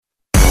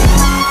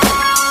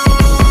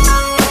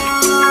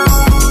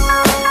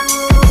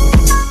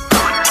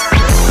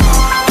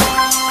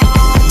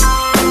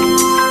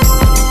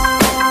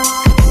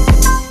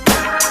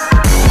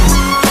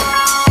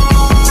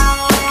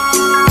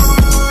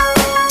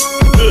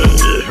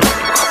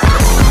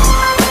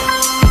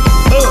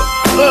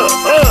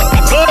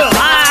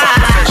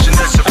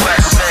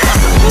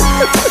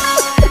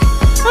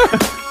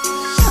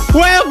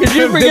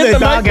forget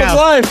the mic was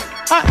live.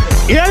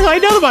 Yes, I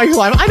know the mic's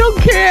live. I don't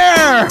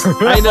care.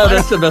 I know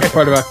that's the best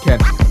part about Ken.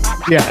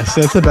 Yes,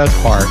 that's the best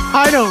part.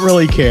 I don't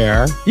really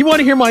care. You want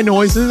to hear my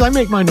noises? I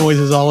make my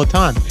noises all the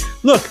time.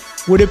 Look,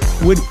 would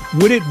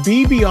it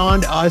be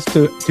beyond us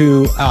to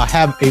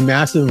have a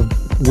massive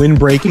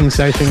wind-breaking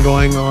session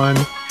going on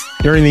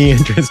during the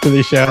entrance to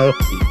the show?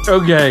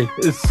 Okay,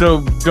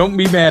 so don't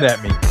be mad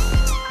at me.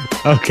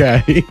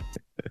 Okay.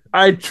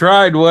 I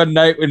tried one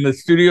night in the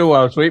studio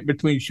while I was waiting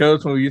between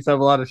shows when we used to have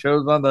a lot of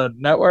shows on the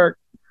network.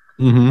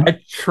 Mm-hmm. I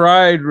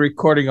tried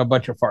recording a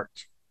bunch of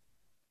farts.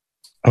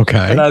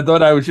 Okay. And I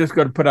thought I was just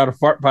going to put out a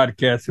fart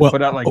podcast and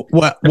put out like...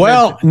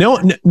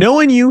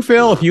 knowing you,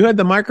 Phil, if you had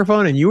the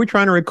microphone and you were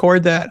trying to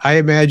record that, I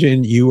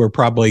imagine you were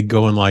probably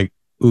going like,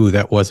 ooh,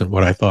 that wasn't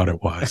what I thought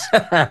it was.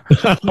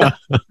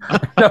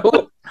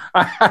 No,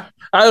 I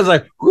was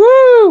like,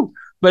 woo!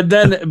 But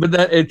then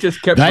it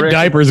just kept... That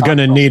diaper's going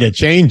to need a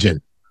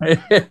changing.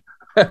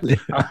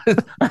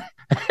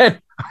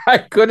 I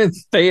couldn't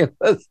stay in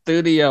the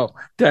studio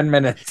 10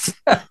 minutes.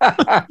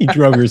 You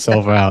drove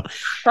yourself out.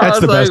 That's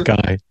the best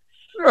kind.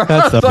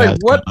 That's the best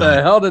what kind.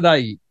 The hell did I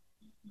eat?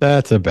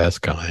 That's the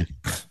best kind.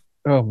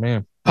 Oh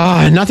man.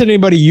 Not that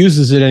anybody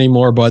uses it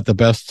anymore, but the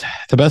best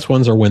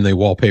ones are when the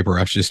wallpaper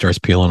actually starts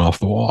peeling off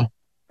the wall.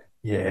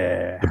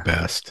 Yeah. The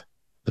best.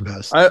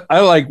 I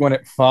like when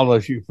it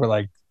follows you for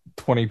like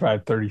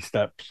 25, 30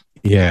 steps.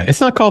 Yeah. It's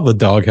not called the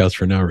DawgHouse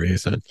for no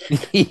reason.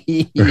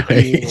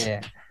 Right?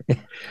 Yeah.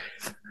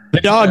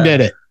 The dog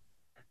did it.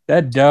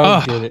 That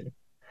dog did it.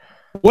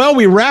 Well,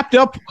 we wrapped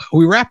up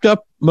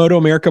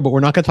MotoAmerica, but we're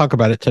not going to talk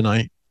about it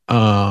tonight.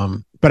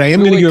 But I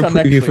am going to give a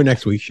preview for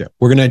next week's show.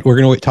 We're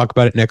gonna talk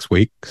about it next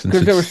week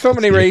because there were so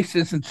many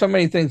races and so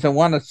many things I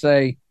want to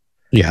say.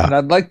 Yeah, and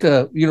I'd like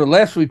to.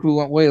 Last week we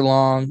went way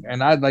long,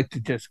 and I'd like to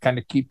just kind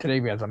of keep today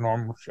as a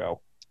normal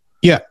show.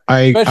 Yeah,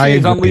 especially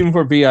as I'm leaving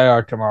for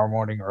VIR tomorrow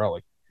morning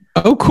early.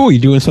 Oh, cool! You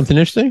doing something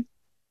interesting?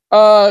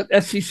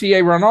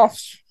 SCCA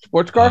runoffs.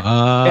 Sports car,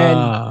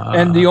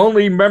 and the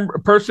only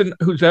person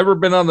who's ever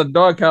been on the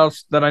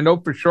DawgHouse that I know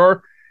for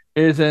sure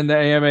is in the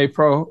AMA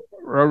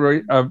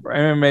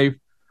MMA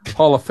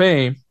Hall of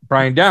Fame.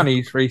 Brian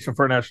Downey's racing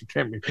for a national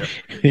championship.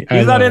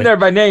 He's not in there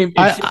by name.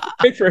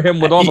 Picture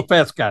him with all the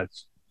fast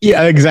guys.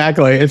 Yeah,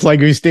 exactly. It's like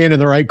you stand in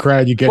the right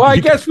crowd, you get. Well, I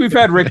guess we've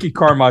had Ricky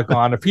Carmichael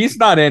on. If he's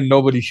not in,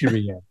 nobody should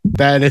be in.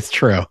 That is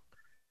true.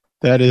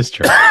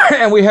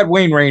 And we had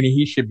Wayne Rainey.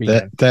 He should be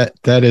in.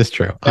 That is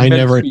true. And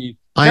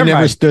I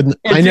never stood in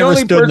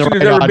the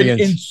right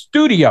audience. In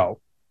studio.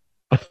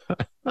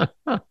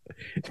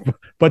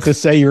 But to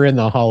say you're in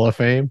the Hall of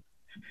Fame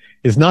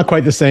is not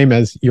quite the same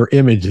as your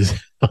image is in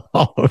the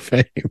Hall of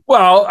Fame.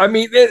 Well, I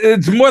mean,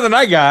 it's more than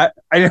I got.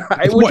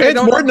 It's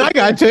more than I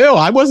got, too.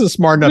 I wasn't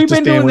smart enough to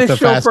stand with the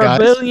fast guys. We've been doing this show for a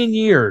billion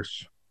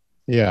years.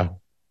 Yeah.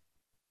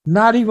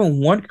 Not even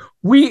one.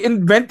 We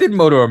invented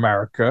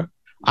MotoAmerica.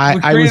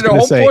 I was going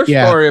to say,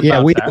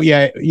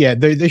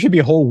 there should be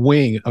a whole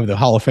wing of the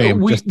Hall of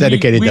Fame just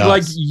dedicated to us. We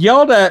like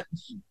yelled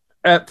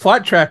at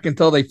Flat Track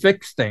until they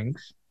fixed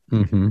things.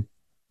 Mm-hmm.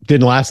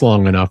 Didn't last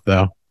long enough,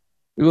 though.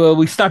 Well,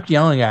 we stopped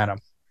yelling at them.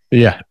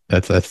 Yeah,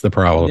 that's the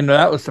problem.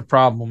 That was the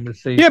problem.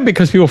 Yeah,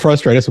 because people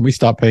frustrate us and we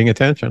stop paying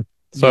attention.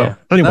 So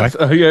anyway,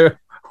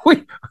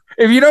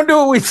 if you don't do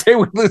what we say,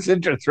 we lose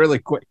interest really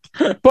quick.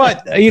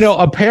 But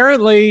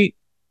apparently,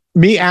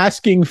 me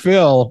asking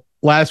Phil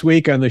last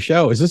week on the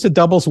show, is this a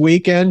doubles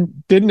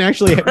weekend? Didn't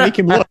actually make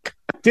him look.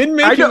 Didn't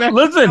make him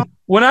listen.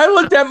 When I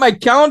looked at my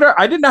calendar,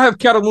 I did not have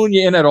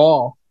Catalunya in at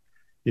all.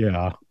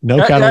 Yeah, no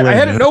Catalunya. I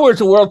had to know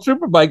it's a World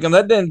Superbike, and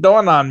that didn't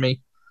dawn on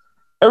me.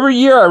 Every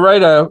year, I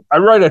write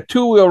a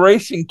two-wheel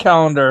racing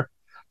calendar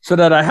so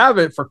that I have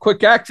it for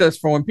quick access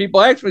for when people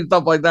ask me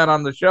stuff like that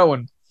on the show.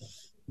 And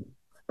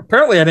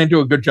apparently, I didn't do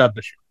a good job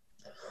this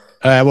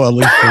year. Well, at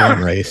least for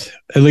one race.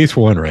 At least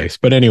for one race.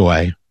 But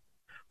anyway,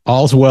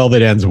 all's well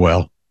that ends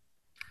well.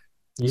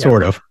 Yeah,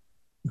 sort of.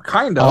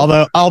 Kind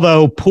of.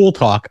 Although pool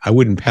talk, I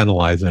wouldn't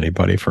penalize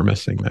anybody for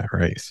missing that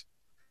race.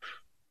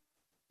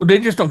 Well, they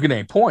just don't get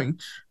any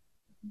points.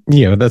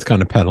 Yeah, that's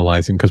kind of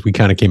penalizing because we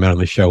kind of came out on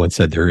the show and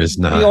said there is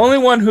not. The only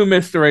one who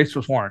missed the race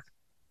was Warren.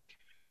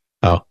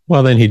 Oh,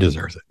 well, then he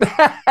deserves it.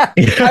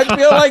 I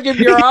feel like if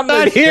you're on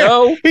the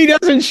show, he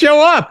doesn't show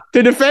up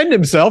to defend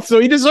himself, so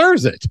he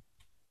deserves it.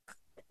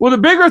 Well, the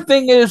bigger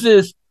thing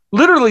is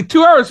literally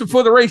 2 hours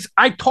before the race,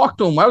 I talked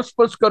to him. I was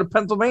supposed to go to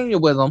Pennsylvania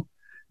with him.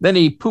 Then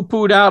he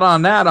poo-pooed out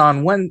on that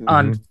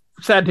on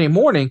Saturday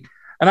morning.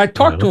 And I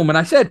talked to him and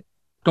I said,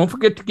 don't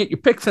forget to get your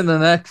picks in the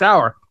next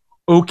hour.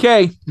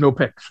 Okay, no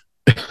picks.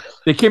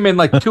 They came in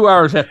like 2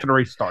 hours after the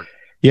race started.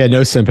 Yeah,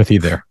 no sympathy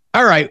there.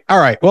 All right.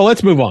 Well,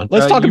 let's move on.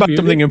 Let's talk about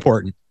something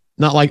important.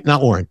 Not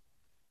Warren.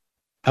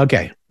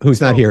 Okay.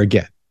 Who's not here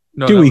again?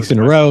 No, 2 weeks in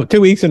a row. 2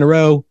 weeks in a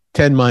row.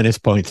 10 minus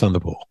points on the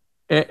pool.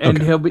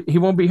 And he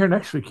won't be here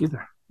next week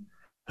either.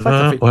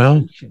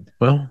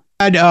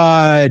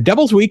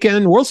 Doubles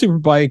weekend, World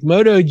Superbike,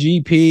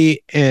 MotoGP,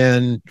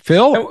 and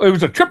Phil. It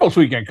was a triples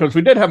weekend because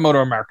we did have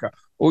MotoAmerica.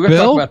 We're going to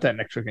talk about that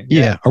next weekend.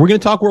 Yeah. Are we going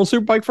to talk World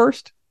Superbike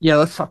first? Yeah,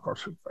 let's talk World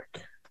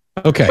Superbike.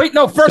 Okay. Wait,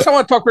 no. First, I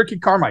want to talk Ricky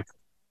Carmichael.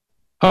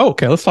 Oh,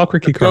 okay. Let's talk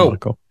Ricky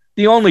Carmichael.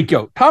 The only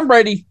GOAT. Tom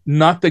Brady,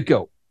 not the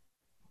GOAT.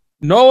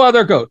 No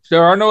other GOATs.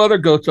 There are no other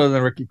GOATs other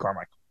than Ricky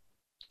Carmichael.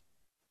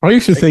 I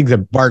used to think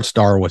that Bart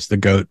Starr was the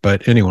GOAT,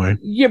 but anyway.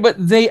 Yeah, but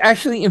they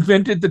actually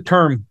invented the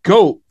term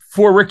GOAT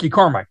for Ricky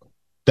Carmichael.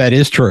 That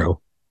is true.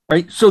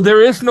 Right? So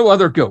there is no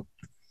other GOAT.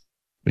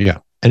 Yeah.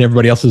 And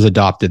everybody else has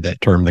adopted that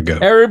term, the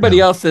GOAT.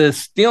 Everybody else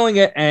is stealing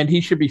it, and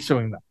he should be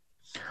suing them.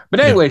 But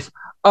anyways,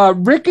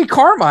 Ricky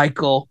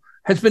Carmichael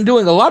has been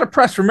doing a lot of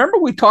press. Remember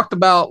we talked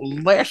about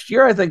last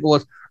year, I think it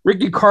was,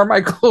 Ricky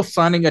Carmichael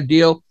signing a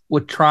deal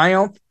with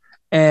Triumph,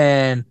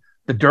 and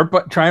the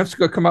Triumph's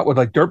going to come out with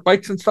like dirt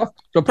bikes and stuff.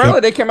 So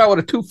apparently they came out with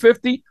a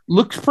 250.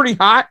 Looks pretty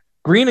hot.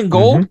 Green and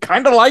gold.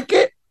 Kind of like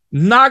it.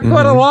 Not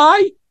going to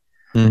lie.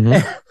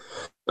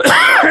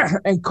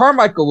 And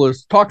Carmichael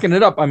was talking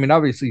it up. I mean,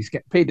 obviously he's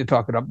getting paid to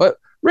talk it up, but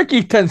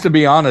Ricky tends to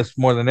be honest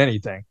more than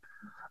anything.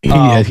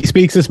 He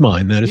speaks his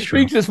mind. That is true.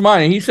 He speaks his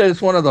mind, and he said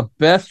it's one of the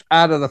best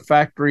out of the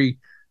factory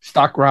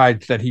stock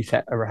rides that he's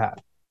ever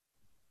had.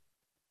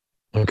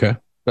 Okay.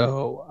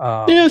 So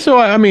so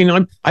I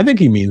mean, I think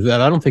he means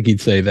that. I don't think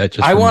he'd say that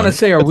just. I want to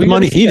say, are we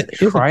money?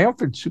 Triumph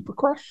and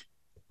Supercross?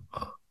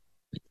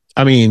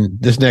 I mean,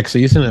 this next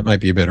season it might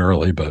be a bit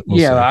early, but we'll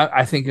see.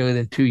 I think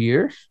within 2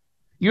 years.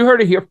 You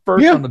heard it here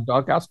first on the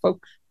DawgHouse,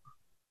 folks.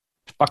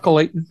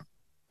 Speculating.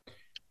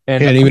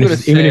 And even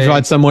if you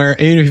find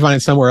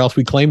it somewhere else,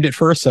 we claimed it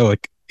first, so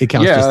it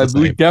counts. Yeah,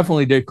 we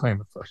definitely did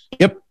claim it first.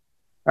 Yep.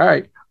 All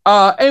right.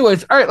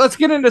 Anyways, all right. Let's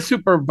get into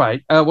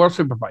Superbike, World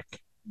Superbike.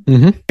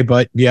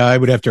 But yeah, I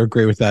would have to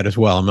agree with that as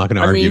well. I'm not going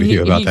to argue with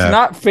you about that. He's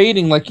not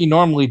fading like he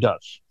normally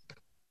does.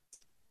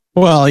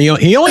 Well,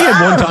 he only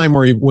had one time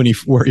where he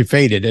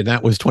faded, and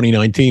that was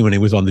 2019 when he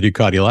was on the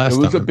Ducati last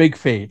time. It was a big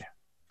fade.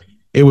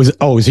 It was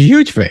a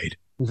huge fade.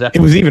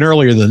 It was even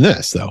earlier than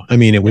this, though. I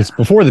mean, it was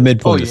before the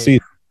midpoint of the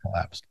season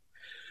collapsed.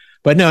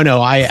 But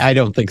no, I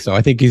don't think so.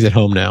 I think he's at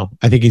home now.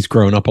 I think he's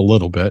grown up a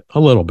little bit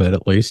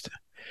at least.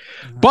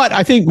 But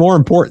I think more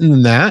important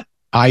than that,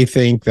 I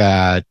think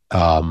that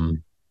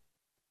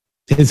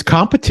his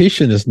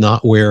competition is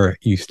not where it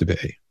used to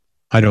be.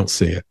 I don't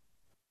see it.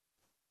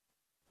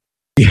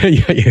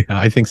 Yeah.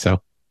 I think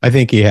so. I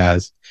think he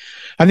has.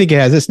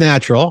 It's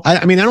natural.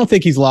 I mean, I don't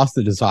think he's lost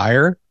the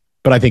desire,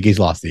 but I think he's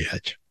lost the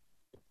edge.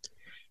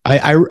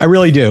 I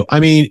really do. I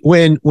mean,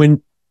 when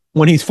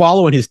he's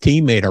following his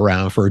teammate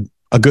around for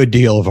a good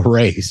deal of a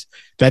race,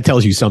 that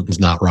tells you something's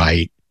not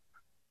right.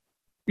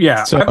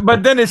 Yeah,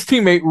 but then his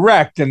teammate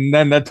wrecked, and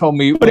then that told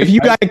me. But if you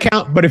got to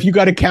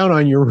count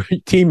on your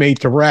teammate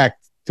to wreck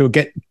to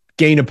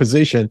gain a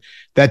position,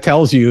 that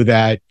tells you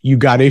that you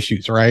got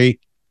issues, right?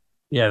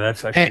 Yeah,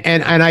 that's actually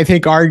and I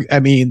think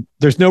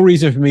there's no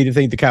reason for me to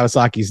think the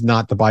Kawasaki's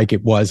not the bike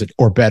it was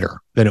or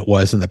better than it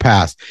was in the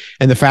past.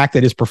 And the fact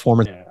that his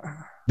performance,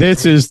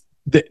 this is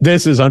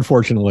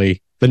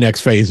unfortunately the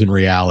next phase in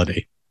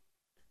reality.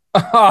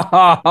 Ken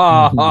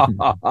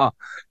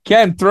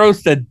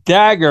throws the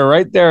dagger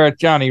right there at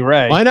Johnny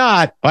Ray. Why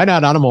not?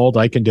 I'm old.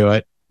 I can do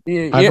it.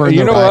 You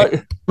know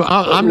what?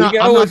 I'm not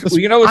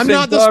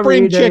the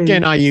spring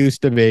chicken I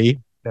used to be.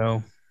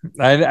 No,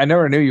 I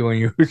never knew you when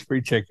you were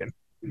spring chicken.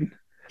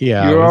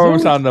 Yeah, you were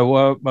always on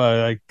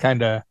the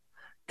kind of.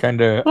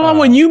 Well,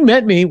 when you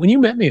met me,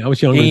 I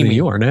was younger than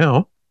you are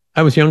now.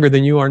 I was younger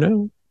than you are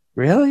now.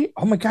 Really?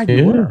 Oh my God,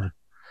 you were.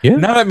 Yeah.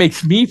 Now that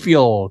makes me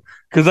feel old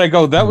because I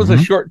go, that was a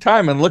short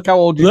time, and look how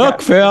old you got.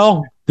 Look,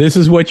 Phil, this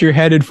is what you're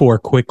headed for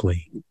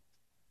quickly.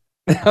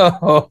 It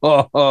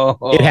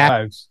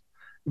happens.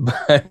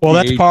 Well,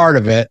 that's part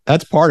of it.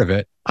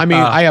 I mean,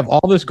 I have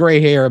all this gray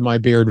hair in my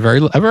beard,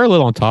 very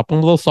little on top, and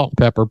a little salt and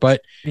pepper,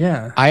 but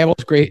yeah, I have all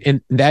this gray,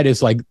 and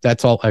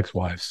that's all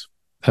ex-wives.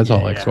 That's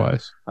all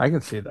ex-wives. I can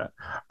see that.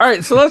 All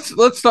right, so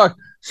let's talk.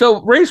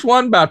 So race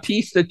 1,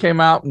 Bautista came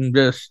out and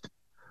just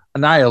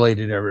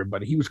annihilated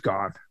everybody. He was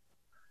gone.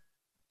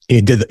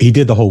 He did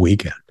the whole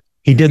weekend.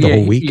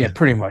 Yeah,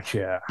 pretty much.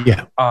 Yeah.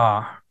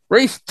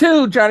 Race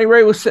 2, Johnny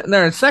Ray was sitting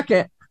there in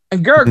second,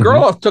 and Garrett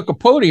Gerloff took a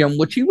podium,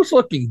 which he was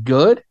looking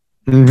good.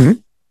 Mm-hmm.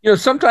 You know,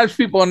 sometimes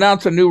people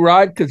announce a new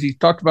ride because he's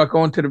talked about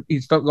going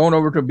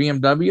over to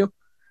BMW,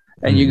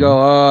 and you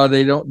go, oh,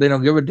 they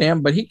don't give a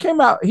damn. But he came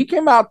out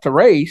to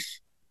race.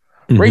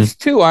 Race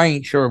 2, I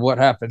ain't sure what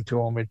happened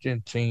to him. It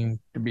didn't seem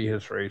to be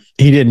his race.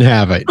 He didn't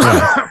have it.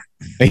 Yeah.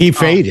 He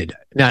faded.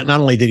 Not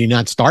only did he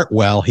not start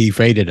well, he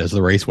faded as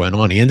the race went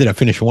on. He ended up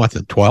finishing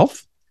the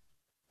 12th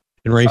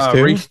in race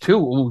 2. Race 2.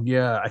 Oh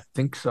yeah, I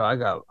think so.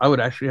 I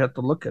would actually have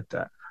to look at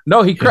that.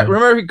 No,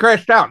 remember he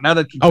crashed out. Now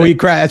that he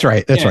crashed. That's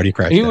right. That's right. He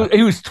crashed. He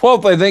was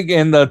 12th, I think,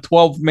 in the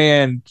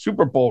 12-man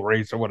Super Bowl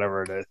race or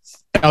whatever it is.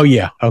 Oh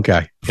yeah.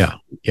 Okay. Yeah.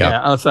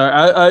 I'm sorry.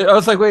 I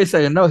was like, wait a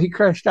second. No, he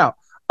crashed out.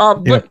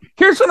 But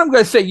here's what I'm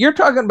going to say. You're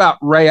talking about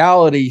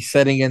reality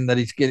setting in that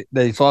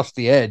he's lost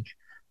the edge.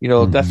 You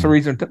know, that's the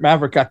reason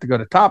Maverick got to go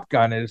to Top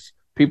Gun is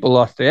people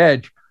lost the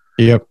edge.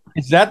 Yep.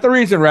 Is that the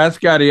reason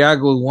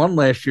Razgadioglu won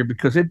last year?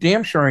 Because it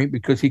damn sure ain't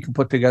because he can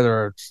put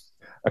together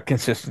a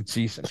consistent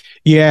season.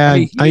 Yeah.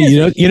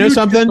 You know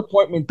something?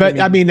 But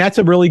I mean, that's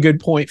a really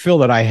good point, Phil,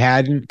 that I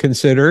hadn't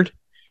considered.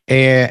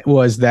 And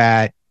was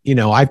that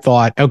I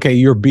thought, okay,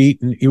 you're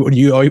beaten.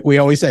 We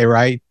always say,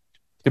 right?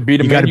 To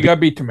beat a man, you got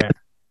to beat the man.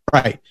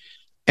 Right.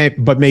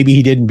 But maybe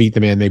he didn't beat the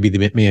man. Maybe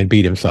the man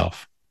beat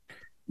himself.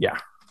 Yeah.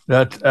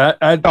 That's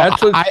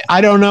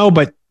I don't know,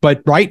 but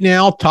right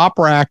now,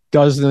 Toprak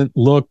doesn't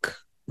look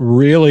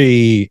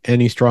really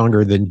any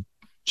stronger than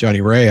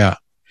Johnny Rea.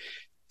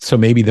 So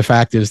maybe the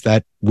fact is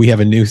that we have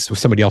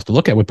somebody else to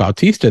look at with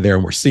Bautista there,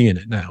 and we're seeing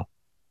it now.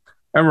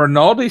 And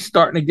Rinaldi's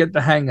starting to get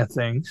the hang of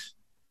things.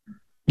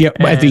 Yeah,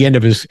 at the end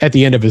of his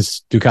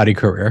Ducati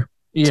career.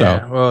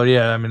 Yeah, so. Well,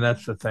 yeah. I mean,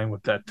 that's the thing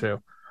with that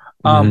too.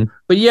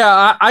 But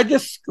yeah, I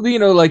just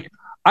like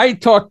I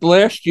talked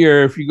last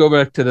year. If you go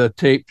back to the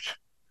tapes,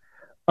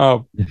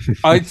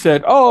 I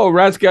said, "Oh,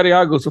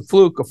 Razgadiago's a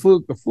fluke."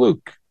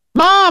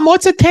 Mom,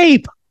 what's a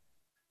tape?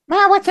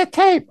 Mom, what's a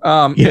tape?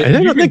 I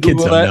don't think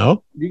kids don't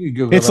know. You can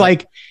Google it's that.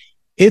 Like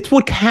it's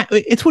what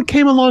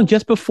came along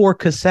just before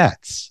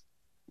cassettes,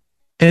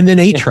 and then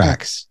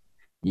 8-tracks.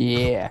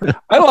 Yeah,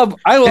 I love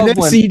and then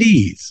when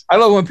CDs. I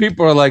love when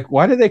people are like,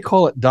 "Why do they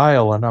call it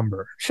dial a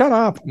number?" Shut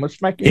up! I'm gonna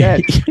smack your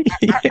head.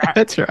 Yeah,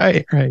 that's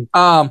right.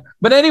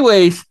 But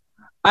anyways,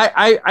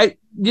 I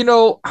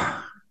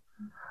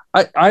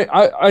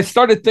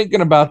started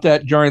thinking about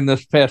that during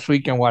this past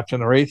weekend watching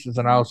the races,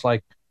 and I was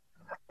like,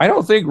 I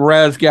don't think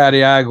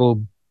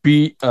Razgadiago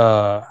beat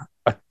a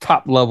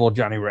top level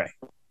Johnny Rea.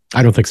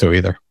 I don't think so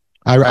either.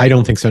 I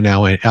don't think so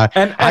now. I'm not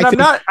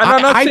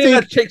saying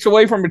that takes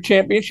away from a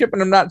championship,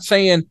 and I'm not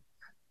saying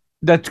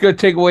that's going to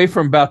take away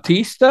from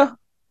Bautista,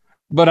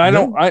 but I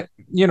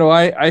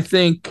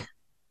think.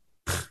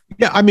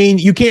 Yeah, I mean,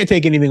 you can't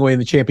take anything away in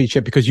the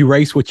championship because you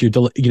race what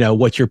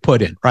you're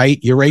put in, right?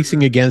 You're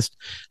racing against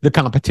the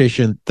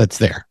competition that's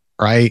there,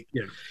 right?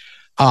 Yeah.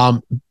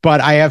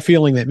 But I have a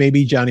feeling that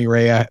maybe Johnny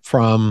Rea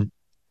from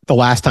the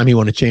last time he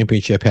won a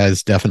championship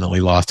has definitely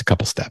lost a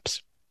couple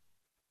steps.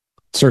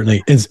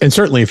 Certainly, and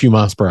certainly a few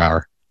miles per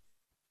hour.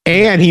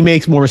 And he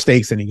makes more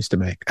mistakes than he used to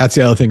make. That's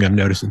the other thing I'm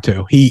noticing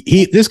too.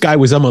 This guy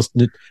was almost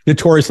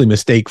notoriously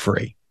mistake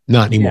free.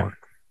 Not anymore.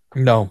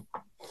 Yeah. No,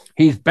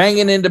 he's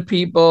banging into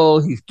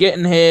people. He's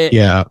getting hit.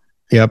 Yeah.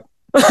 Yep.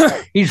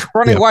 He's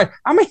running wide.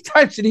 How many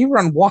times did he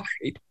run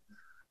wide?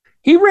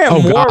 He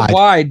ran more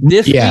wide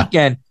this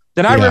weekend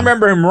than I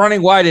remember him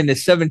running wide in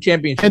his 7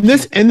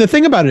 championships. And the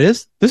thing about it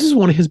is, this is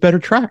one of his better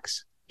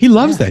tracks. He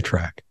loves that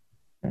track.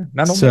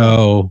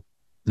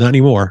 Not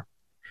anymore.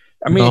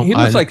 I mean, he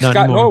looks like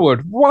Scott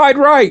Norwood. Wide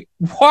right.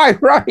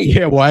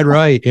 Yeah, wide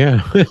right.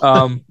 Yeah.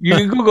 You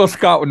can Google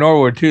Scott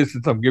Norwood too,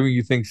 since I'm giving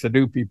you things to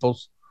do,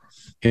 peoples.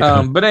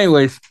 Yeah. But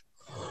anyways,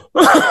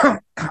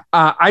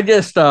 I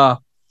just I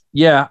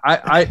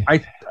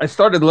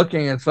started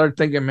looking and started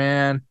thinking,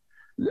 man,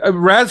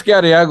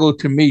 Razgadiago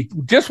to me,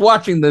 just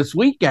watching this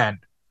weekend,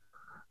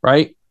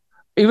 right?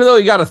 Even though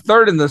he got a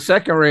third in the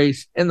second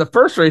race, in the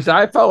first race,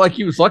 I felt like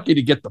he was lucky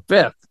to get the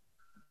 5th.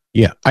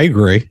 Yeah, I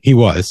agree. He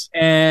was.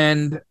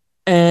 And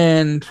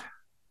I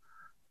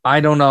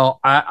don't know.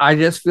 I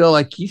just feel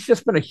like he's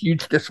just been a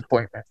huge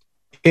disappointment.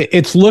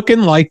 It's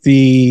looking like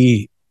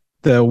the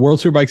World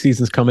Superbike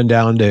season's coming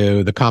down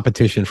to the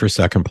competition for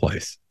second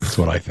place. That's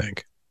what I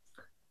think.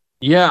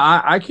 Yeah,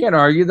 I can't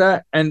argue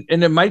that. And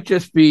it might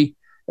just be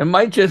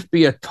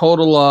a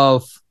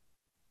total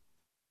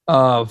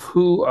of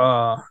who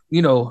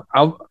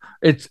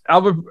it's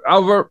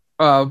Alvaro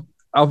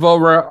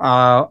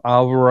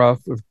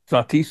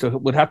Bautista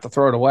would have to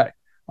throw it away.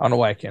 I don't know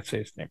why I can't say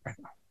his name right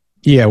now.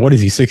 Yeah, what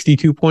is he?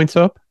 62 points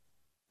up?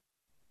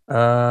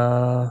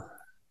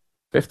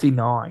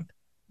 59.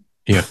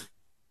 Yeah.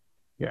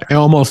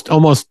 Almost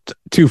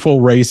 2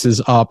 full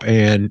races up,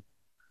 and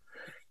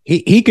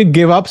he could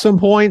give up some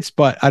points,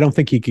 but I don't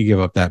think he could give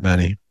up that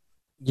many.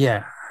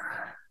 Yeah.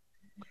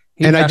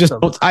 And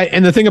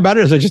and the thing about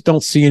it is I just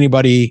don't see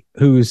anybody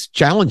who's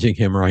challenging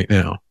him right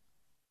now.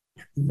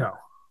 No.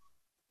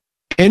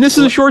 And this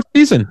is a short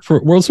season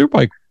for World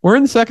Superbike. We're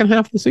in the second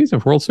half of the season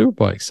for World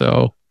Superbike,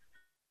 so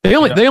they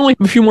only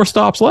have a few more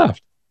stops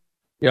left.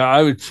 Yeah,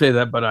 I would say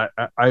that, but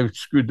I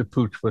screwed the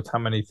pooch with how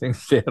many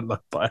things they had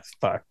left last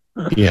time.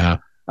 Yeah,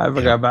 I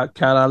forgot about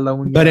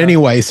Catalunya. But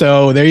anyway,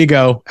 so there you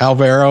go,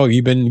 Alvaro.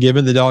 You've been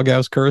given the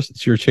DawgHouse curse.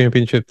 It's your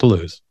championship to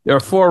lose. There are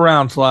 4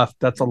 rounds left.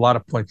 That's a lot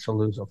of points to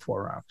lose in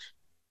 4 rounds.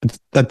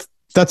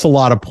 That's a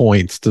lot of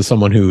points to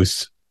someone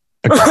who's,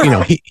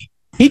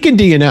 he can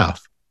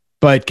DNF.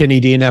 But can he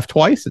DNF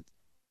twice?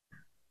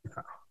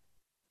 No.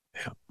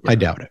 Yeah, I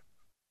doubt it.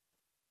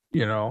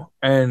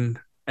 And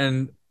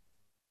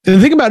the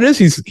thing about it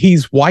is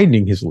he's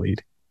widening his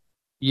lead.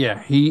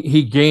 Yeah,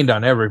 he gained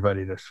on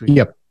everybody this week.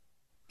 Yep.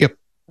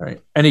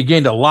 Right. And he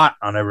gained a lot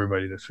on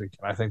everybody this week.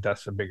 I think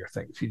that's the bigger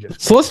thing.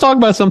 So let's talk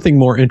about something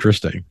more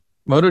interesting.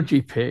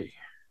 MotoGP.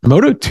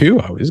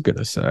 Moto2, I was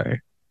gonna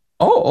say.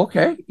 Oh,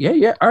 okay.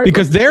 Yeah. All right.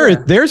 Because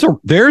there's a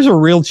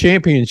real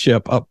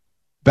championship up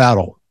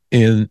battle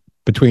in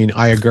between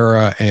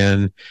Ayagura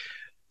and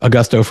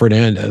Augusto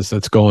Fernandez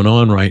that's going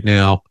on right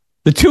now.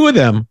 The two of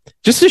them,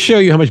 just to show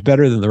you how much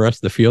better than the rest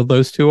of the field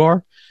those two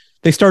are,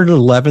 they started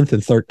 11th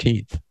and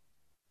 13th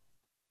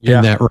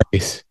in that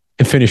race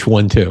and finished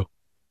 1-2.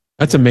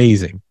 That's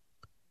amazing.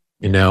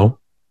 you know.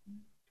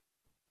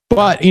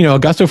 But,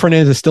 Augusto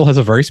Fernandez still has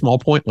a very small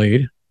point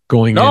lead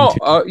going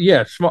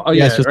into. Small.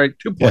 Right.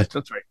 2 points.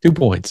 That's right. 2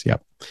 points.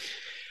 Yep.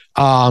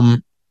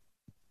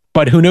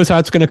 But who knows how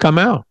it's going to come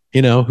out?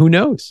 Who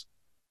knows?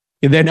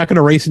 They're not going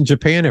to race in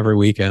Japan every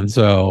weekend.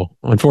 So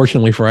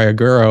unfortunately for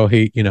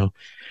Ayaguro,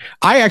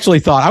 I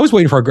actually thought I was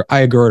waiting for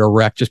Ayaguro to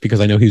wreck just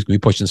because I know he's going to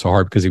be pushing so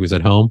hard because he was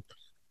at home.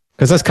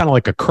 Because that's kind of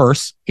like a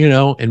curse,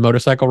 in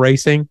motorcycle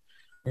racing.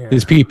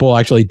 Is people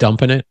actually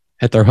dumping it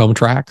at their home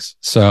tracks.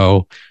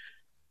 So,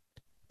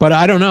 but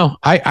I don't know.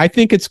 I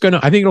think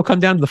it'll come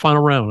down to the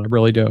final round. I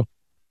really do.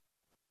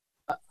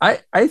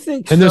 I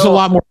think and there's a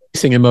lot more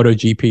racing in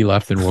MotoGP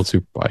left than World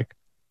Superbike.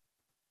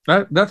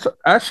 That's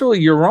actually,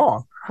 you're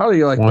wrong. How do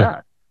you like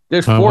that?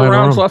 There's 4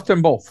 rounds left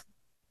in both.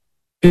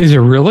 Is it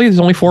really?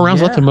 There's only 4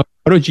 rounds left in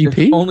MotoGP?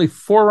 There's only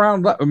 4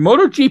 rounds left.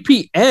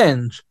 MotoGP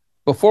ends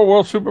before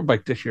World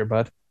Superbike this year,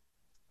 bud.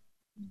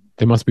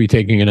 They must be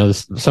taking another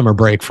summer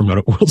break from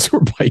World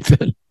Superbike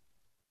then.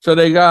 So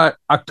they got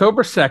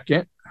October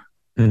 2nd,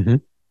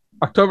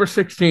 October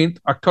 16th,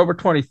 October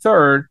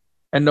 23rd,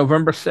 and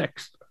November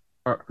 6th.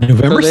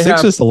 November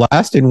 6th is the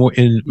last in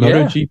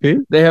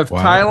MotoGP? They have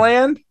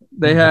Thailand.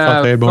 They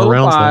have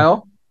Phillip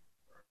Isle.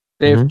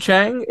 They have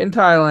Chang in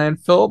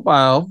Thailand, Phillip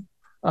Isle,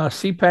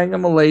 Sepang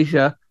in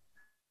Malaysia,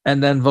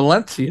 and then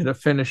Valencia to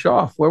finish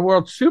off. Where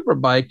World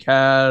Superbike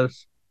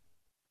has,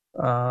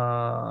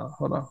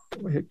 hold on,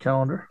 let me hit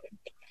calendar.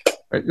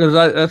 Because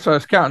that's what I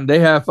was counting. They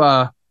have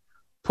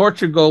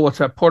Portugal,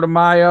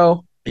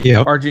 Portimao,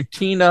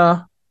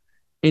 Argentina,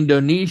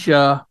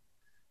 Indonesia,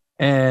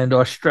 and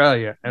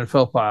Australia, and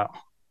Phillip Isle.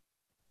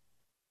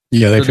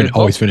 Yeah, they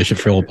always finish at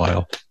Phillip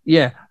Isle.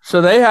 Yeah, so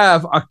they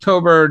have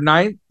October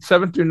 9th,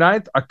 7th through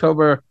 9th,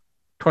 October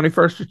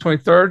 21st to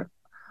 23rd.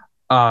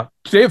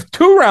 They have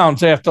 2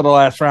 rounds after the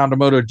last round of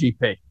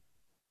MotoGP.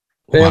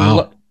 They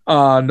have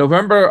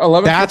November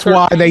 11th. That's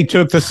why they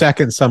took the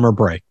second summer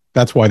break.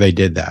 That's why they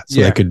did that,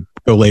 so they could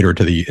go later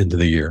into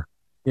the year.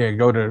 Yeah,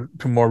 go to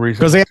more reasons.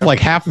 Because they have like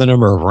half the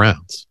number of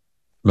rounds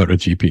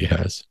MotoGP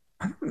has.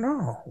 I don't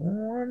know.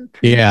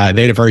 They had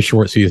a very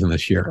short season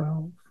this year.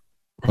 12.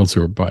 World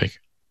Superbike.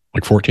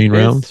 Like 14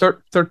 rounds?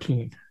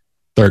 13.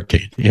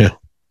 13, yeah.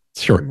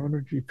 Short.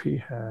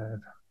 MotoGP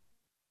had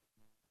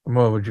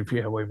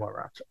way more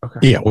rounds. Okay.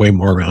 Yeah, way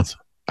more rounds.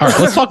 All right,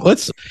 let's talk.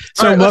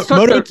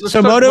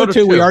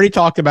 Moto2, we already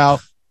talked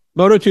about.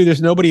 Moto2,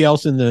 there's nobody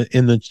else in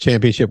the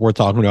championship we're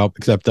talking about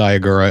except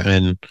Ayaguro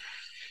and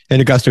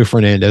Augusto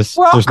Fernandez.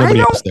 Well, there's nobody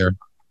else there.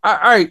 All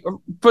right,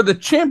 for the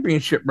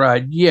championship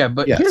ride,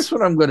 but here's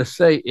what I'm going to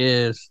say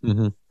is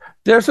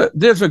there's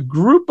a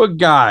group of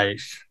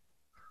guys,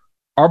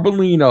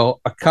 Arbolino,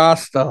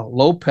 Acosta,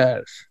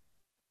 Lopez,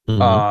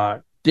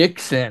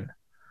 Dixon,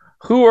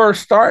 who are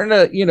starting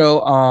to,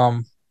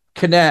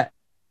 Canet.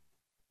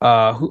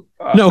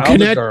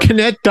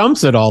 Canet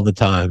dumps it all the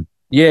time.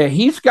 Yeah,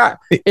 he's got.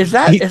 He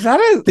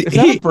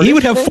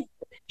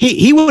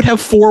would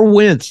have 4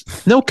 wins.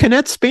 No,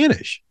 Canet's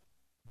Spanish.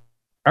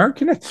 Aren't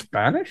Canet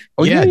Spanish?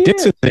 Oh yeah,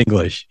 Dixon's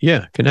English.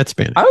 Yeah, Canet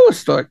Spanish. I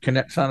always thought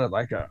Canet sounded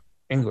like an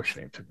English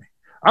name to me.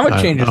 I'm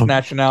gonna change his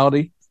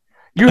nationality.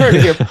 You heard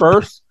it here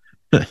first.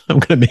 I'm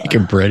gonna make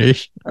him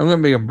British. I'm gonna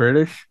make him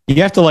British. He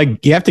has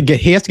to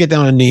get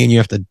down on a knee and you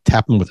have to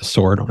tap him with a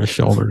sword on his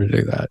shoulder to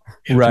do that.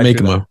 Right. Make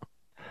him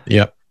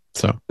Yep.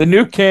 So the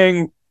new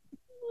king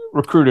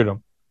recruited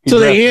him. So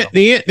the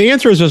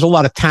answer is there's a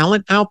lot of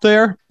talent out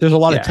there. There's a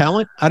lot of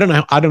talent. I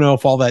don't know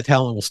if all that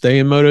talent will stay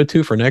in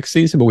Moto2 for next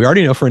season, but we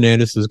already know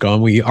Fernandez is gone.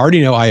 We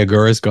already know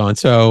Ayaguro is gone.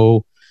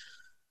 So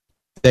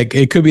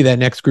it could be that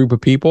next group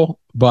of people.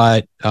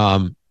 But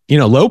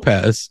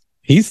Lopez,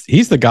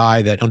 he's the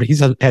guy that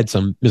he's had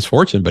some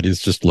misfortune, but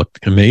he's just looked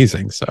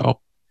amazing. So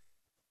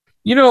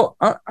I'm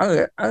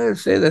gonna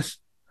say this.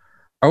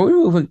 Are we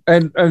moving?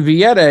 And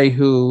Viette,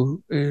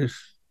 who is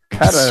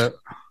kind of.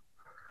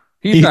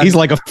 He's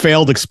like a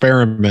failed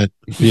experiment,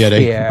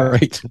 Viette. Yeah.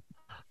 Right.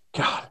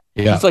 God.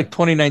 Yeah. He's like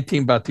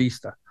 2019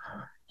 Bautista.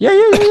 Yeah.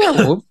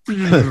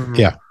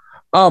 Yeah.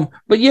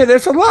 But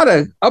there's a lot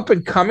of up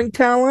and coming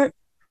talent.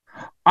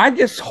 I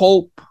just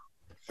hope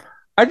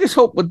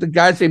with the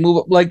guys they move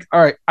up. Like, all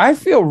right, I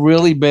feel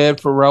really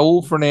bad for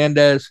Raul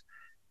Fernandez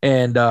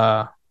and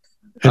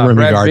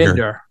Remy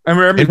Gardner.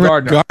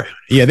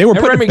 Yeah, they were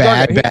put in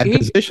bad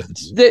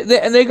positions.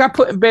 They got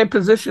put in bad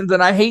positions,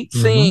 and I hate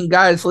seeing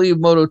guys leave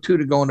Moto2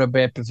 to go in a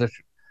bad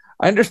position.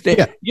 I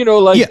understand,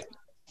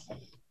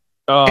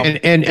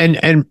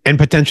 and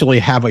potentially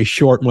have a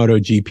short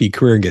MotoGP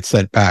career and get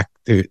sent back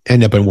to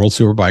end up in World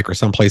Superbike or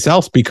someplace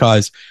else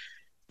because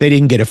they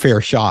didn't get a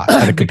fair shot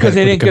at because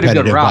they didn't get a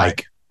good ride.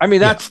 Bike. I mean,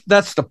 that's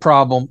the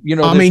problem.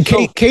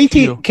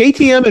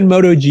 KTM and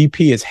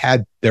MotoGP has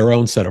had their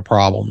own set of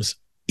problems.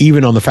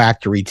 Even on the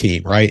factory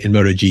team, right, in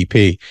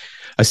MotoGP,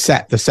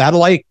 the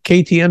satellite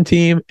KTM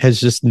team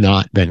has just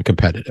not been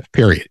competitive.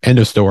 Period. End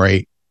of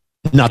story.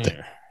 Nothing.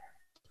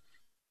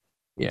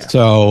 Yeah.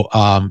 So,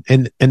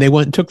 and they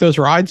went and took those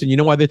rides, and you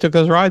know why they took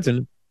those rides?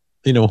 And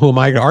who am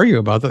I to argue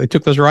about that? They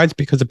took those rides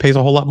because it pays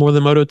a whole lot more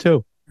than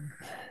Moto2.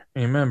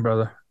 Amen,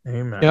 brother.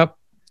 Amen. Yep.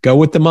 Go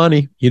with the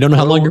money. You don't know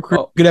how long you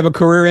could have a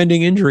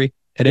career-ending injury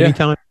at any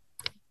time.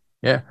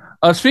 Yeah.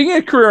 Speaking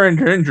of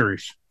career-ending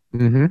injuries,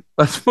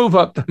 let's move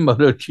up to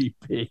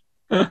MotoGP.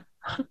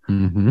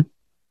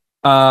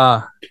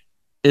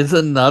 Is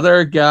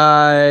another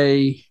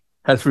guy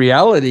has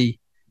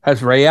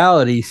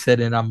reality set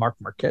in on Marc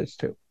Marquez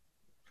too?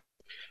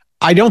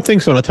 I don't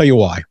think so, and I'll tell you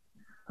why.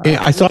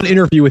 I saw an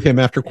interview with him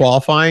after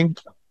qualifying.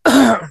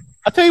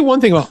 I'll tell you one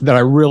thing that I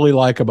really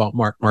like about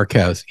Marc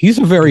Marquez. He's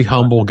a very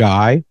humble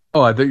guy.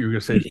 Oh, I thought you were going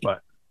to say his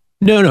butt.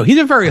 No, he's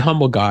a very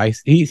humble guy.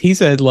 He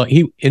said, look,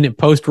 in a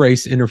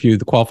post-race interview,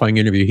 the qualifying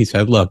interview, he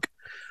said, look,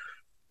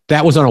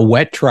 that was on a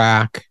wet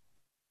track.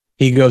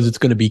 He goes, it's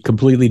going to be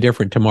completely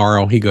different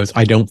tomorrow. He goes,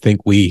 I don't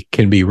think we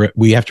can be,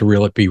 we have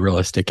to be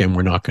realistic, and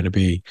we're not going to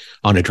be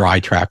on a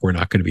dry track. We're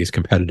not going to be as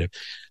competitive.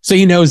 So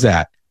he knows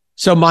that.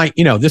 So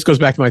this goes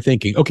back to my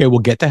thinking, okay, we'll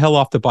get the hell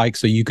off the bike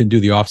so you can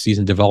do the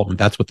off-season development.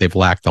 That's what they've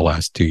lacked the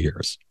last 2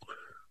 years.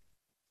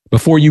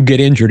 Before you get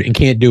injured and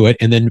can't do it,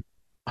 and then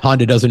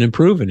Honda doesn't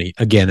improve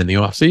again in the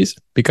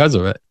off-season because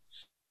of it.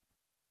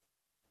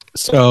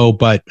 So,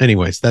 but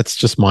anyways, that's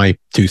just my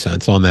 2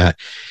 cents on that.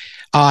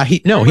 He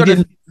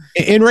didn't.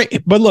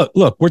 But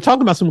look, we're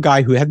talking about some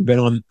guy who hadn't been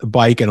on a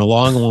bike in a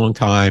long, long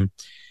time,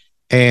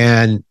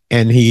 and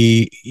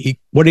he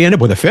what did he end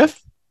up with, a fifth?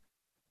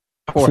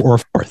 Or a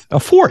fourth. A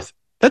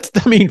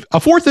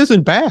fourth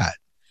isn't bad.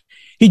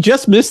 He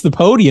just missed the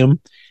podium,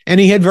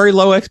 and he had very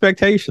low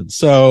expectations.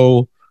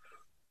 So,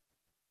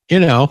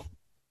 here's what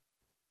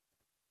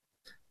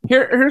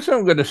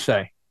I'm going to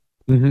say.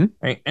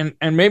 Right?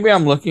 And maybe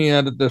I'm looking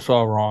at this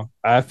all wrong.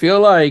 I feel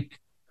like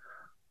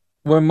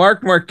when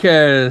Marc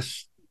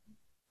Marquez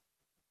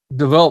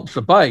develops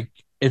a bike,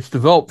 it's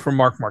developed for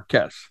Marc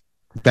Marquez.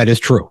 That is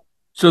true.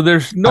 So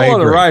there's no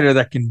other rider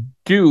that can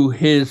do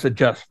his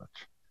adjustments.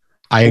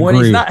 I agree. When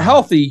he's not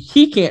healthy,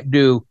 he can't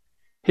do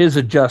his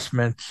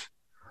adjustments,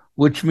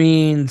 which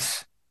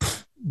means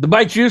the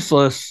bike's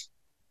useless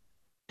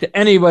to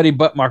anybody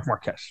but Marc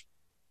Marquez.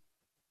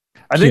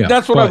 I think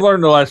that's what I've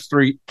learned the last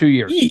 2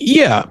 years.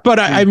 Yeah, but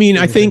I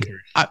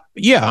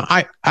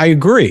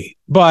agree.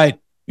 But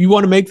you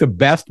want to make the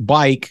best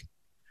bike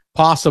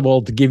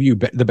possible to give you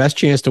the best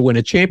chance to win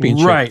a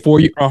championship for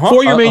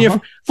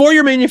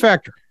your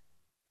manufacturer.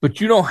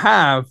 But you don't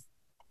have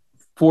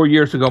 4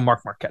 years ago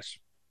Marc Marquez.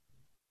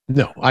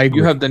 No, I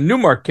agree. You have the new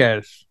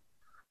Marquez.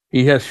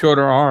 He has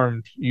shorter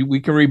arms. We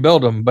can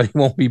rebuild him, but he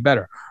won't be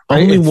better.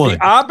 Right? Only one.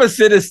 The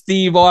opposite of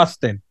Steve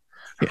Austin.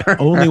 Yeah,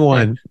 only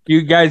one.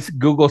 You guys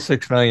Google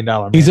 $6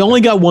 million. He's only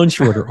got one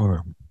shorter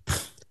arm.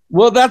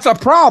 Well, that's a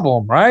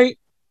problem, right?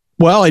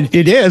 Well,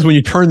 it is when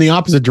you turn the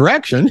opposite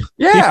direction.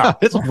 Yeah,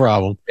 it's a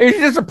problem. It's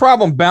just a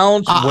problem.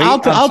 Balance, weight.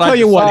 I'll tell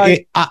you what.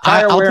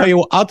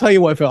 I'll tell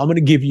you what, Phil. I'm going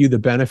to give you the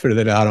benefit of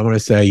the doubt. I'm going to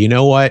say, you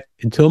know what?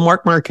 Until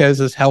Marc Marquez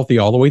is healthy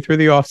all the way through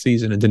the off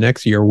season into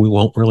next year, we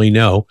won't really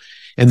know,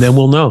 and then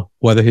we'll know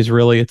whether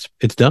it's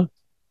done.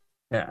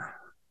 Yeah.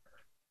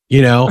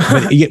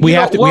 But we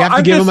have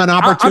to give him an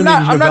opportunity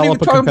to develop a competitive bike. I'm not even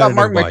talking about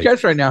Marc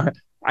Marquez right now.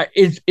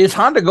 Is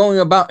Honda going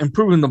about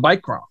improving the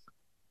bike wrong?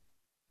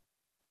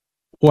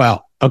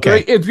 Well, okay.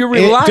 Right? If you're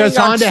relying does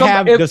Honda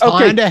have a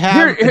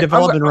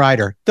development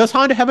rider? Does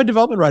Honda have a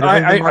development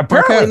rider?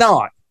 Apparently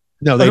not.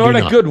 No, they do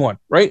not. A good one,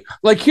 right?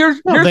 Like here's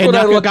what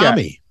I look at.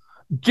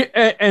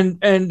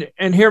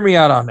 And hear me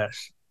out on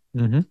this.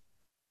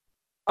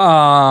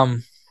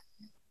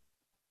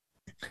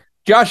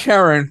 Josh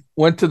Herrin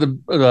went to the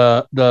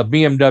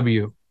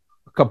BMW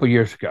a couple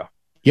years ago.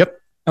 Yep.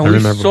 And we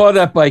saw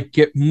that bike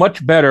get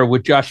much better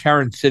with Josh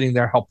Herrin sitting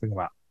there helping him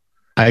out.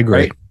 I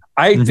agree. Right?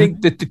 I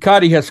think that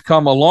Ducati has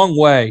come a long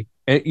way.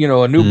 A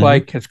new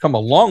bike has come a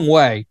long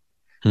way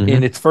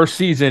in its first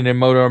season in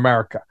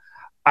MotoAmerica.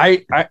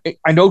 I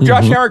know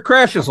Josh Herrin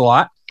crashes a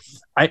lot.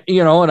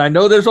 And I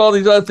know there's all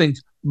these other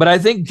things, but I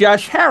think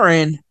Josh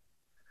Herrin,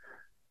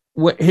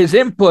 his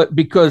input,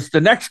 because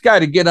the next guy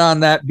to get on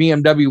that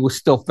BMW was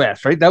still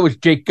fast, right? That was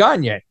Jake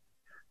Gagne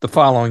the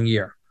following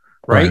year,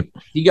 right?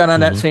 He got on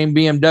that same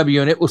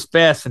BMW and it was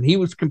fast and he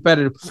was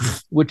competitive,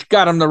 which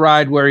got him the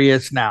ride where he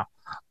is now.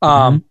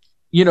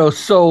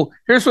 So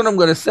here's what I'm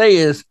going to say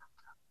is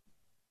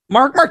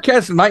Marc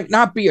Marquez might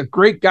not be a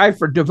great guy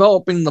for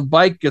developing the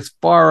bike as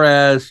far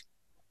as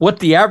what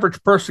the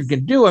average person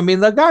can do. I mean,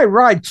 the guy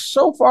rides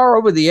so far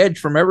over the edge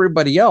from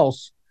everybody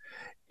else.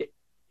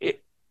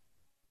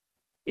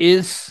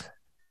 Is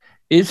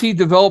he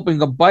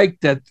developing a bike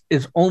that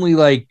is only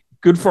like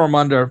good for him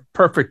under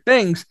perfect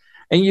things?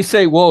 And you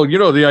say, well,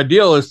 the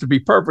ideal is to be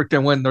perfect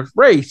and win the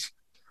race.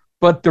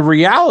 But the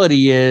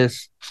reality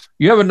is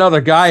you have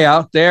another guy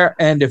out there,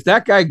 and if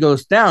that guy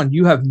goes down,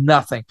 you have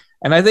nothing.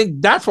 And I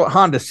think that's what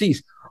Honda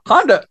sees.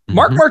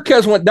 Marc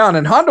Marquez went down,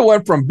 and Honda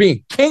went from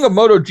being king of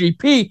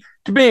MotoGP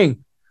to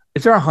being,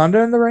 is there a Honda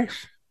in the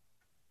race?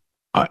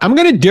 I'm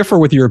going to differ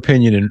with your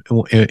opinion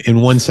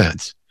in one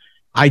sense.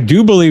 I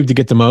do believe to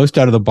get the most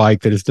out of the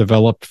bike that is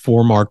developed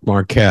for Marc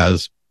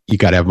Marquez, you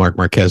got to have Marc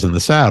Marquez in the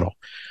saddle.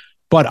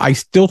 but I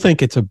still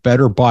think it's a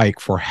better bike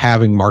for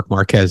having Marc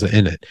Marquez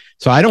in it.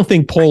 So I don't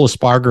think Pol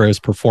Espargaro's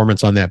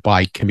performance on that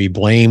bike can be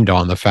blamed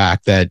on the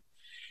fact that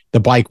the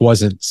bike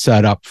wasn't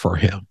set up for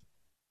him.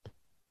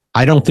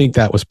 I don't think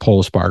that was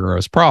Pol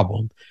Espargaro's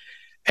problem.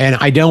 And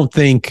I don't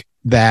think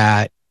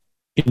that,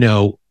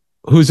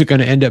 who's it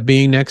going to end up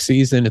being next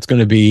season? It's going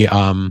to be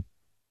on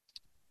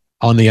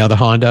the other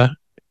Honda.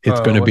 It's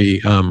going to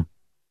be, I'm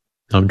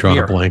drawing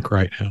a blank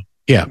right now.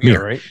 Yeah,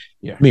 Mir. Right?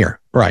 Yeah. Mir,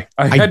 right.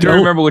 I had to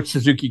remember which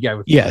Suzuki guy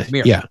was. Yeah,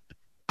 Mir. yeah.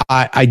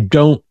 I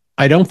don't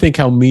think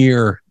how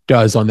Mir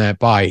does on that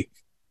bike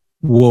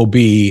will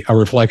be a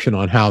reflection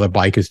on how the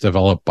bike is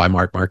developed by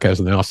Marc Marquez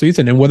in the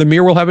offseason, and whether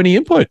Mir will have any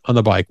input on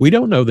the bike. We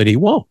don't know that he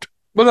won't.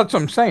 Well, that's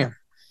what I'm saying.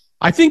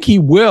 I think he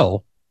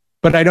will,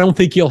 but I don't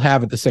think he'll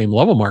have at the same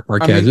level Marc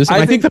Marquez is.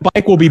 I think the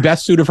bike will be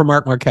best suited for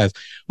Marc Marquez.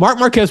 Marc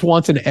Marquez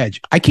wants an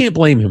edge. I can't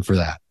blame him for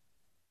that.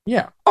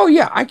 Yeah. Oh,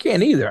 yeah. I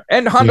can't either.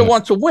 And Honda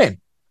wants to win.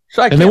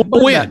 So they want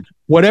to win,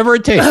 whatever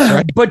it takes,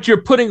 right? But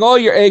you're putting all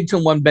your eggs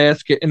in one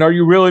basket. And are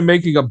you really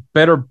making a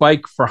better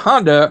bike for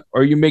Honda,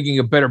 or are you making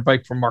a better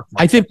bike for Marc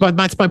Marquez? I think, but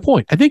that's my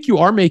point. I think you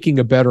are making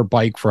a better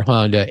bike for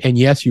Honda. And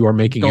yes, you are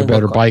making a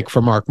better bike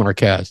for Marc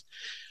Marquez.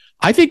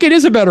 I think it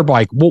is a better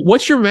bike. Well,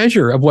 what's your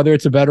measure of whether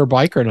it's a better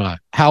bike or not?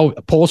 How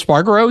Pol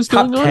Espargaro is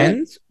doing top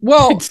tens?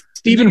 Well,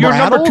 Steven your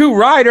Brattle? number 2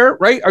 rider,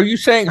 right? Are you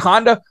saying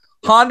Honda,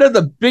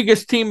 the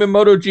biggest team in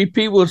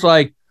MotoGP, was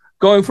like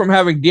going from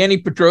having Danny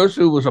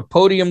Pedrosa, who was a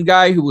podium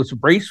guy, who was a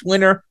race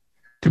winner,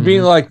 to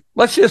being like,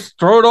 let's just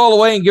throw it all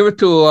away and give it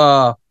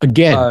to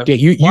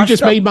you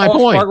just made my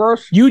point.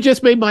 Espargaros? You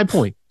just made my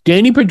point.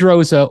 Danny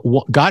Pedrosa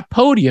got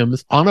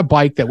podiums on a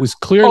bike that was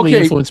clearly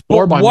influenced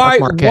more by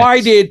Marc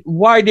Marquez.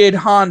 Why did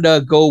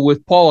Honda go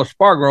with Pol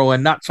Espargaro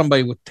and not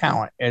somebody with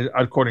talent,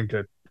 according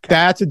to?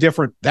 That's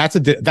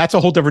a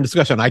whole different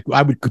discussion.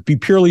 I would be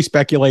purely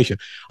speculation.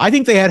 I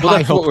think they had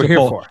high hopes of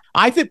Pol.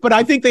 I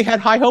think they had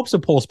high hopes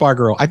of Pol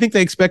Espargaro. I think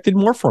they expected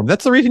more from him.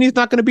 That's the reason he's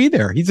not going to be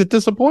there. He's a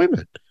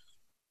disappointment.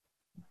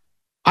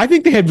 I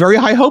think they had very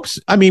high hopes.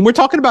 I mean, we're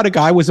talking about a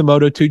guy who was a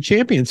Moto2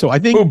 champion, so I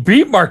think who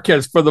beat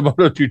Marquez for the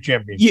Moto2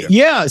 championship.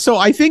 Yeah, so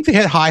I think they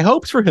had high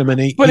hopes for him,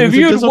 but if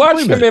you'd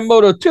watched him in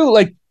Moto2,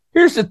 like,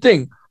 here's the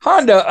thing,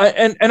 Honda,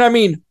 and I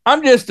mean,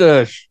 I'm just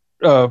a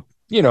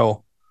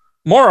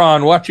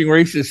moron watching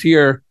races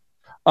here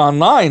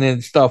online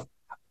and stuff,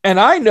 and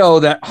I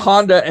know that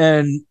Honda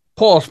and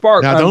Pol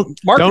Espargaro.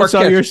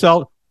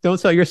 Don't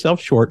sell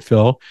yourself short,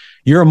 Phil.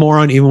 You're a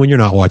moron even when you're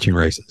not watching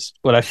races.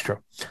 Well, that's true.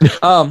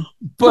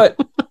 But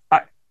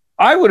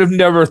I would have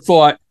never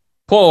thought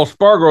Pol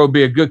Espargaro would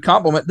be a good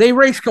compliment. They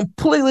raced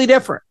completely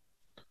different.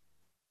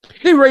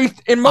 They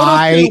raced in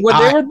Moto2 when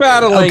they were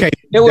battling.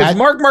 It was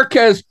Marc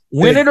Marquez,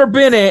 win it or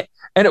bin it,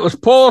 and it was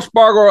Pol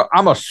Espargaro.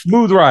 I'm a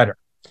smooth rider.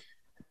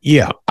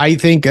 Yeah, I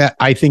think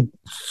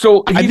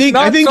so. I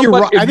think you're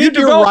right. I think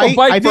you're right.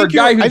 I think a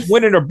guy who's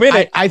winning or bin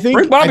it.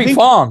 Bring Bobby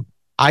Fong.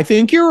 I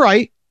think you're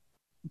right.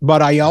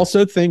 But I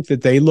also think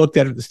that they looked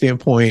at it from the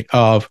standpoint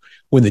of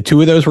when the two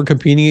of those were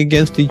competing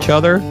against each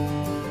other.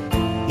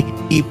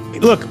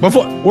 Look,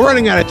 before we're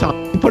running out of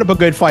time, he put up a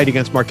good fight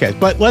against Marquez.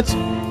 But let's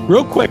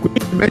real quick, we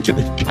need to mention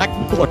that Jack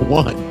Miller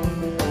won.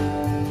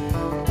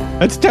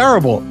 That's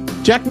terrible.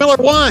 Jack Miller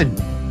won.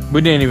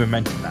 We didn't even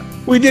mention that.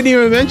 We didn't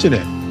even mention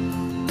it.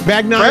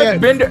 Bagnaia.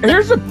 Binder.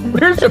 Here's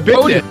a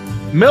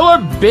podium. Miller,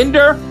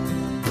 Binder,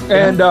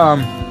 and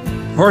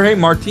Jorge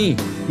Martin.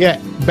 Yeah,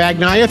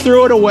 Bagnaia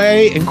threw it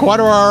away, and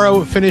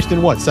Quartararo finished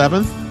in what,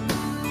 7th?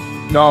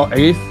 No,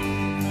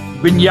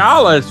 8th.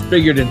 Vinales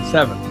figured in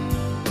 7th.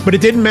 But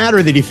it didn't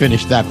matter that he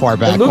finished that far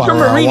back. Luca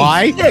Marini,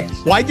 why?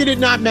 6th. Why did it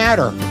not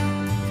matter?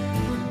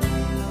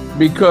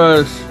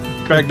 Because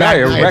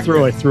Bagnaia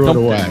threw it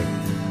away.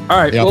 All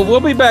right, well,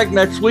 we'll be back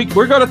next week.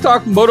 We're going to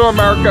talk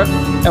MotoAmerica,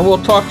 and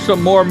we'll talk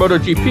some more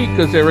MotoGP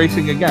because they're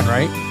racing again,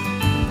 right?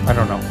 I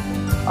don't know.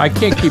 I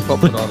can't keep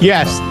up with all this.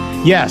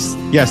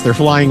 Yes, they're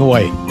flying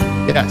away.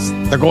 Yes,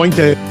 they're going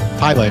to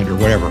Thailand or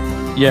whatever.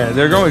 Yeah,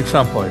 they're going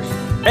someplace.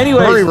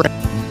 Anyway, all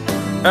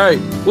right,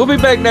 we'll be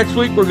back next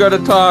week. We're going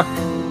to talk.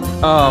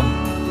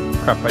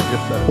 Crap! I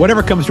just said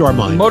whatever comes to our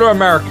mind.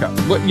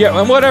 MotoAmerica. Yeah,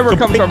 and whatever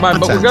comes to our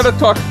mind. But we're going to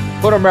talk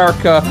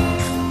MotoAmerica,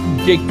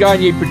 Jake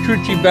Gagne,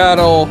 Petrucci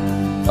battle,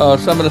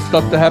 some of the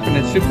stuff that happened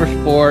in Super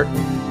Sport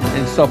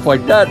and stuff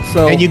like that.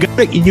 So, and you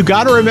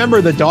got to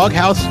remember the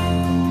DawgHouse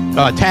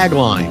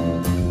tagline: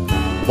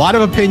 a lot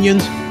of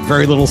opinions,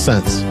 very little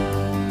sense.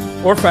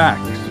 Or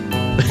facts.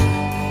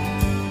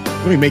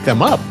 Let me make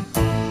them up.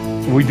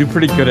 We do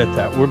pretty good at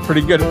that. We're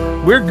pretty good.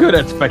 We're good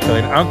at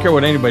speculating. I don't care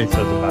what anybody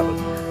says about us.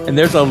 And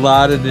there's a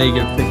lot of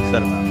negative things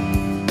said about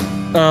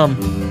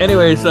us.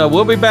 Anyways,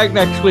 we'll be back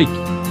next week.